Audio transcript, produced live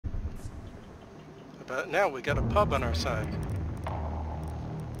But now we got a pub on our side.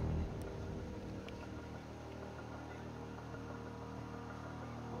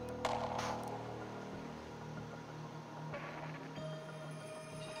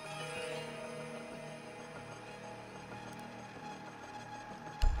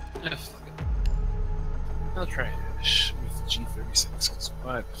 Yeah, fuck it. I'll try it with the G36, because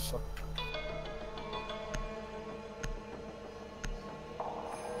why the fuck?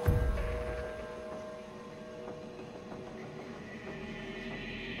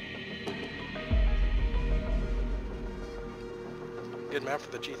 Good map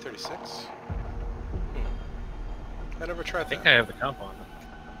for the G36. I never tried I think that. I have the comp on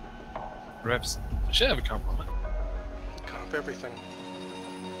it. Perhaps I should have a comp on it. Comp everything.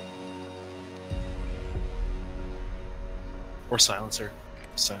 Or silencer.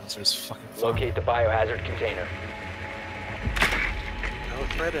 Silencer's fucking fun. Locate the biohazard container. No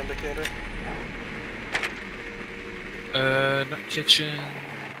threat indicator. Not kitchen.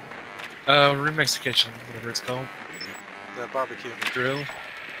 Room next to kitchen, whatever it's called. The barbecue. Grill.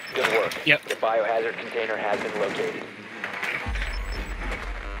 Good work. Yep. The biohazard container has been located.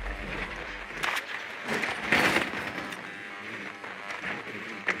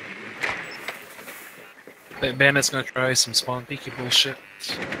 Bandit's gonna try some spawn peeky bullshit.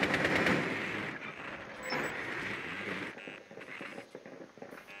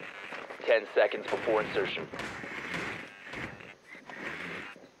 10 seconds before insertion.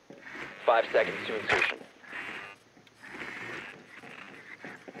 5 seconds to insertion.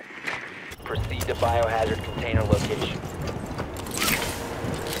 Proceed to biohazard container location.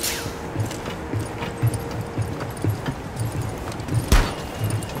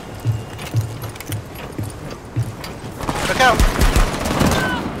 Look out!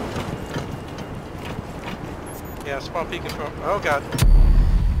 Yeah, spawn peeking from. Oh god.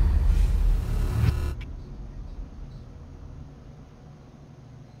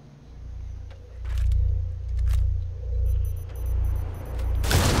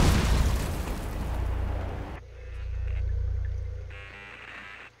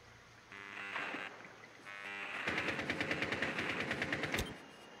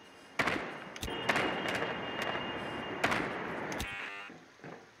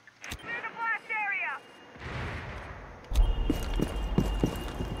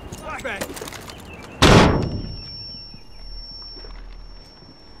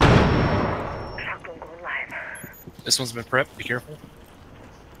 This one's been prepped, be careful.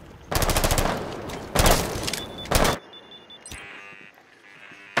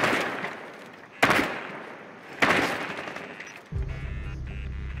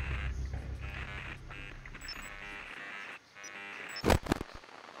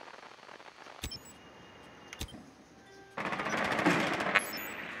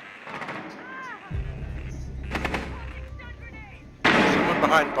 Someone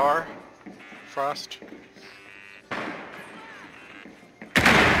behind bar. Frost.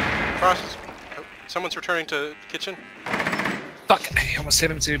 Frost. Oh, someone's returning to kitchen. Fuck, I almost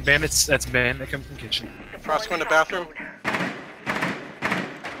hit him too. Bandits, that's Bandit coming from kitchen. Frost going to bathroom.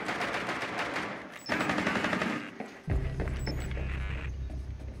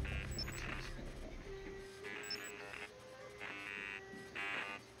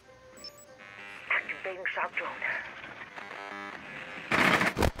 Activating shock drone.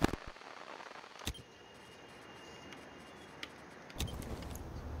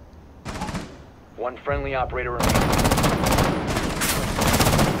 One friendly operator remains.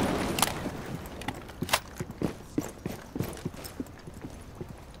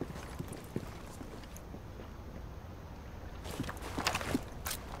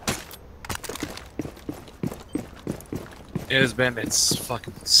 It is Bandits.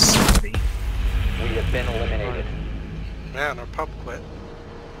 Fucking sweaty. We have been eliminated. Man, our pub quit.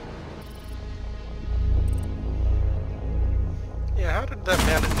 Yeah, how did that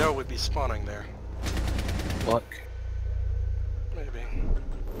bandit know we'd be spawning there? Luck. Maybe.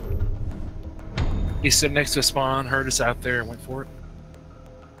 He stood next to a spawn, heard us out there, and went for it.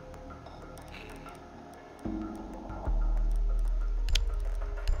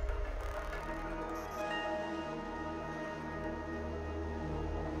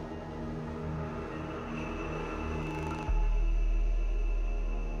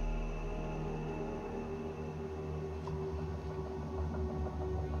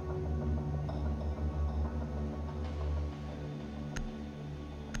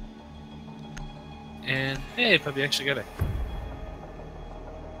 And hey, puppy actually got it.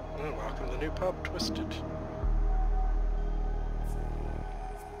 Oh, welcome to the new pub, Twisted.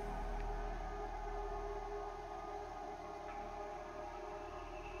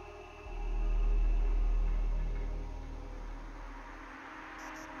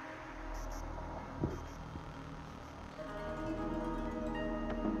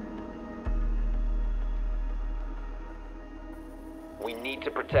 We need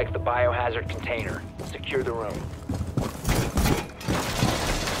to protect the biohazard container. Secure the room. Might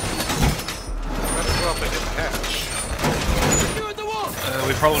as well if I hit the hatch.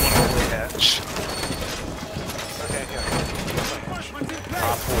 We probably want to hold the hatch. Okay, yeah.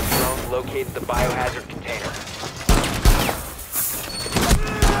 Op 4 drone located the biohazard container.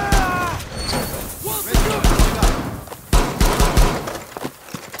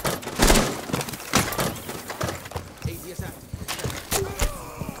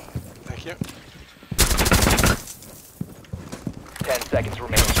 Thank you. 10 seconds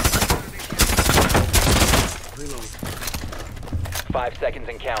remaining. 5 seconds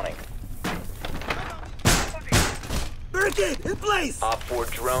and counting. Barricade in place! Op 4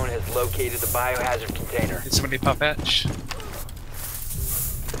 drone has located the biohazard container. Did somebody pop hatch?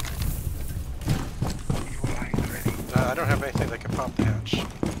 I don't have anything that can pop the hatch.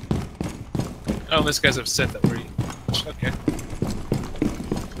 Oh, this guy's upset that we're... Okay.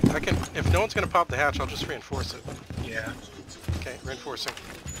 I can, if no one's gonna pop the hatch, I'll just reinforce it. Yeah. Okay, reinforcing.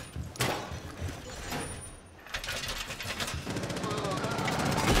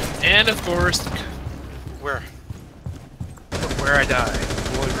 And of course, Where? where I die.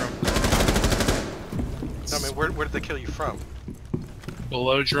 Below drum. No, I mean, where did they kill you from?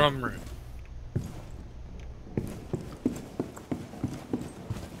 Below drum room.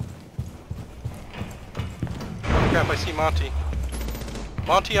 Oh crap, I see Monty.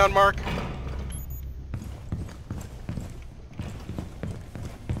 Monty on mark.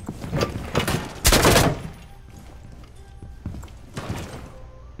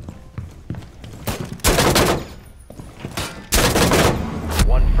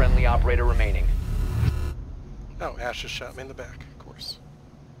 One friendly operator remaining. Oh, Ash just shot me in the back, of course.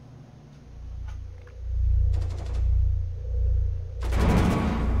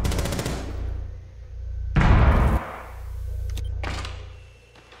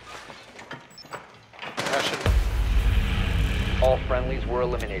 Ash and All friendlies were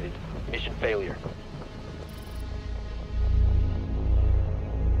eliminated. Mission failure.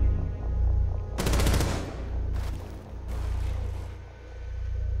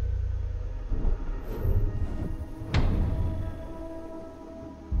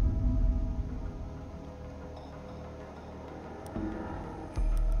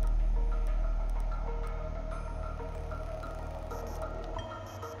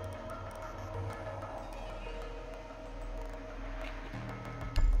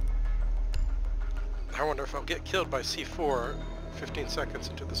 I wonder if I'll get killed by C4 15 seconds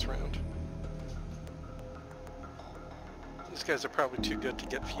into this round. These guys are probably too good to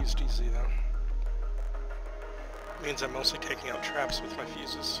get fused easy though. Means I'm mostly taking out traps with my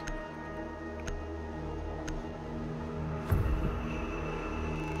fuses.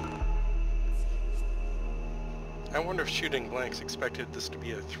 I wonder if Shooting Blanks expected this to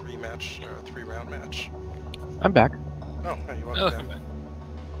be a three-round match. I'm back. Oh, hey, you Oh, welcome come down.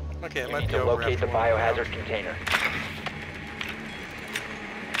 back. Okay, it You might need be to over locate after the one round. biohazard container.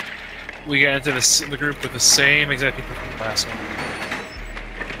 We got into the group with the same exact people from the last one.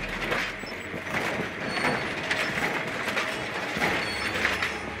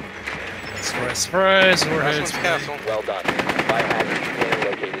 Surprise, surprise, Last warheads. one's castle. Well done. Biohazard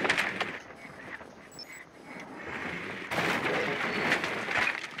container located.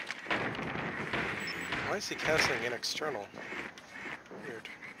 Why is he casting in external? Weird.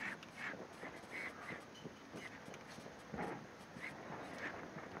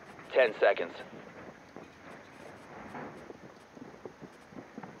 Ten seconds.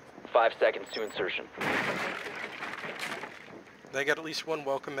 5 seconds to insertion. They got at least one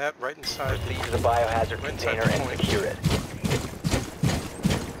welcome mat right inside Proceed to the biohazard Right inside container the and point. secure it.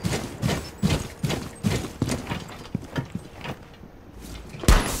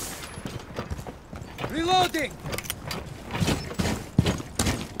 Reloading!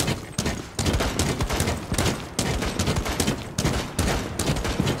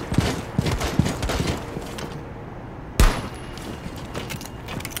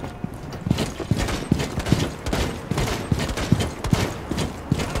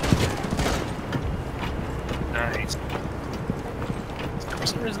 Nice. For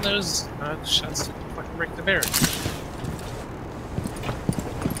some reason, those shots didn't fucking break the barrier.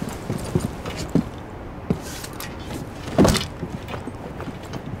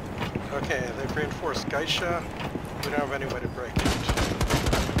 Okay, they've reinforced Geisha. We don't have any way to break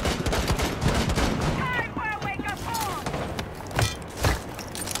it.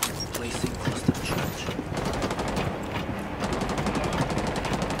 Placing cluster charge.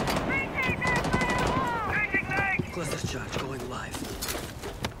 Cluster charge going live.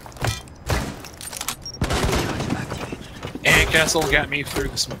 Charge activated. And castle got me through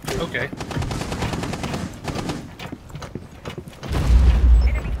the smoke. Okay.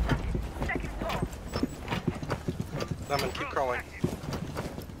 Enemy spotted. Second floor. Lemon, keep crawling.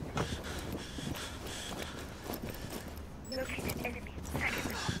 Located enemy. Second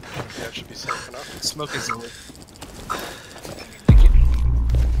floor. Yeah, it should be safe enough. Smoke is over.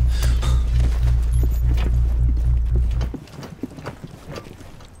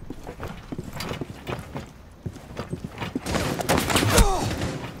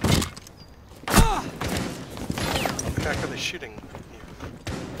 The heck are they shooting you?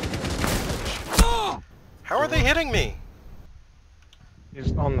 How are they hitting me?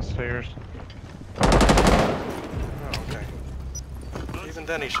 He's on the stairs. Oh, okay. Even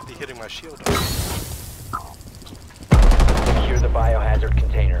then, he should be hitting my shield. Secure the biohazard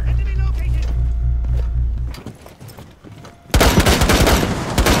container. Enemy located.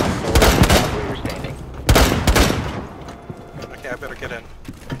 Operator standing. Okay, I better get in.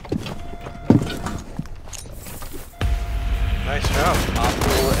 Nice job. Op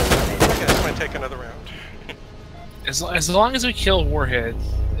 4 eliminated. Okay, this might take another round. As long as we kill Warhead,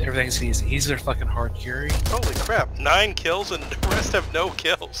 everything's easy. He's their fucking hard carry. Holy crap, 9 kills and the rest have no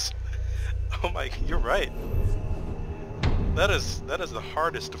kills. Oh my, you're right. That is the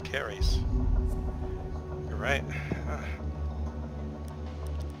hardest of carries. You're right. Man,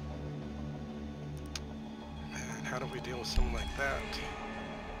 how do we deal with someone like that?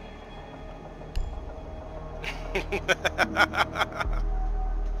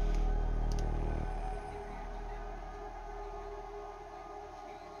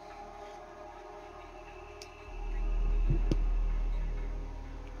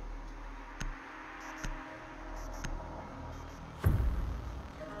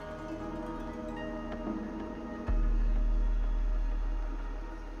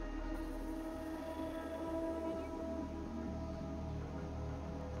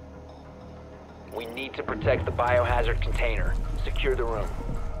 We need to protect the biohazard container. Secure the room.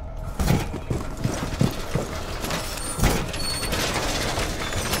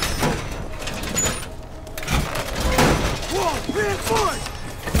 Wall reinforced!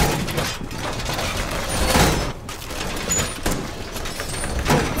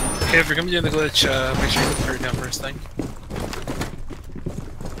 Okay, if you're gonna be doing the glitch, make sure you put the bird down first thing.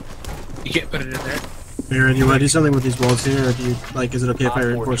 You can't put it in there. Aaron, you want to do something with these walls here, or do you, like, is it okay if I Op 4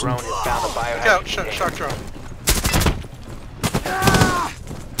 reinforce them? drone has found the Look biohazard out, container. shock drone.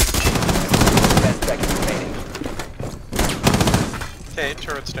 10 seconds remaining. Okay,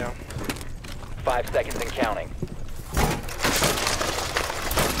 turret's down. 5 seconds and counting.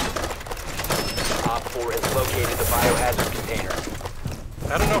 Op 4 has located the biohazard container.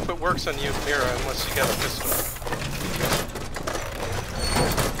 I don't know if it works on you, Mira, unless you got a pistol.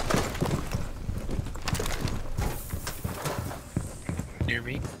 Near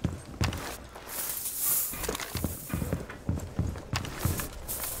me.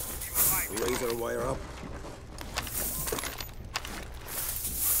 Laser wire up.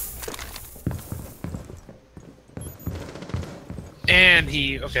 And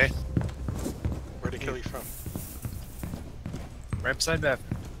he, okay, Where'd he kill you from? right beside Bev.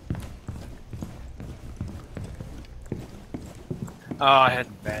 Oh, I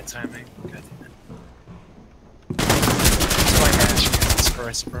had bad timing. God damn it.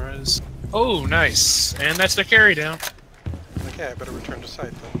 Surprise, surprise. Oh, nice. And that's the carry down. Okay, I better return to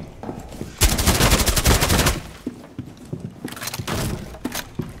site then.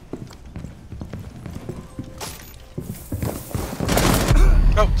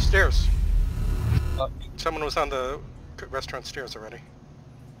 Oh, stairs. Up. Someone was on the restaurant stairs already.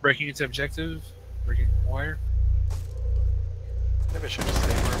 Breaking into objective. Breaking wire. Maybe I should just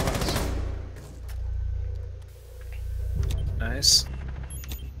stay where it was. Nice.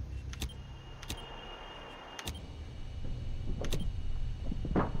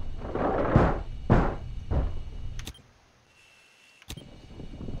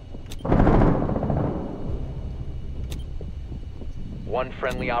 One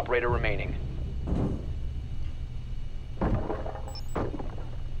friendly operator remaining.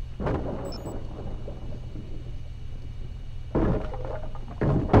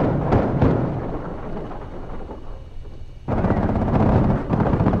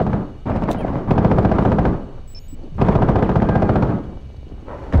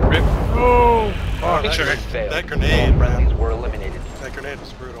 Rip. Oh! Oh, Sure. Failed. that grenade, All friendlies man. were eliminated. That grenade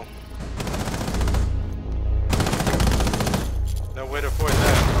was brutal. No way to avoid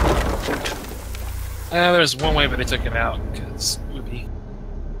that. There's one way, but they took it out because Whoopie.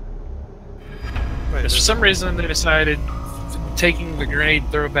 Wait, For some reason, they decided taking the grenade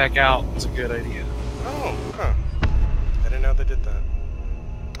throw back out was a good idea. Oh, huh. I didn't didn't know they did that.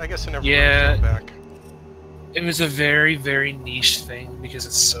 I guess I never Yeah. really back. It was a very, very niche thing because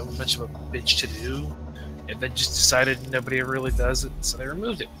it's so much of a bitch to do. And they just decided nobody ever really does it, so they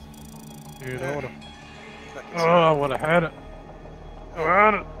removed it. Dude, I would've. I can Oh, see I that. would've had it. I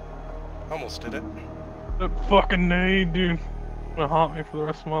had it. Almost did it. That fucking nade, dude. It's gonna haunt me for the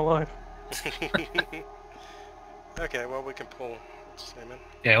rest of my life. Okay, well we can pull. What's his name in?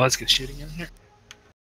 Yeah, let's get shooting in here.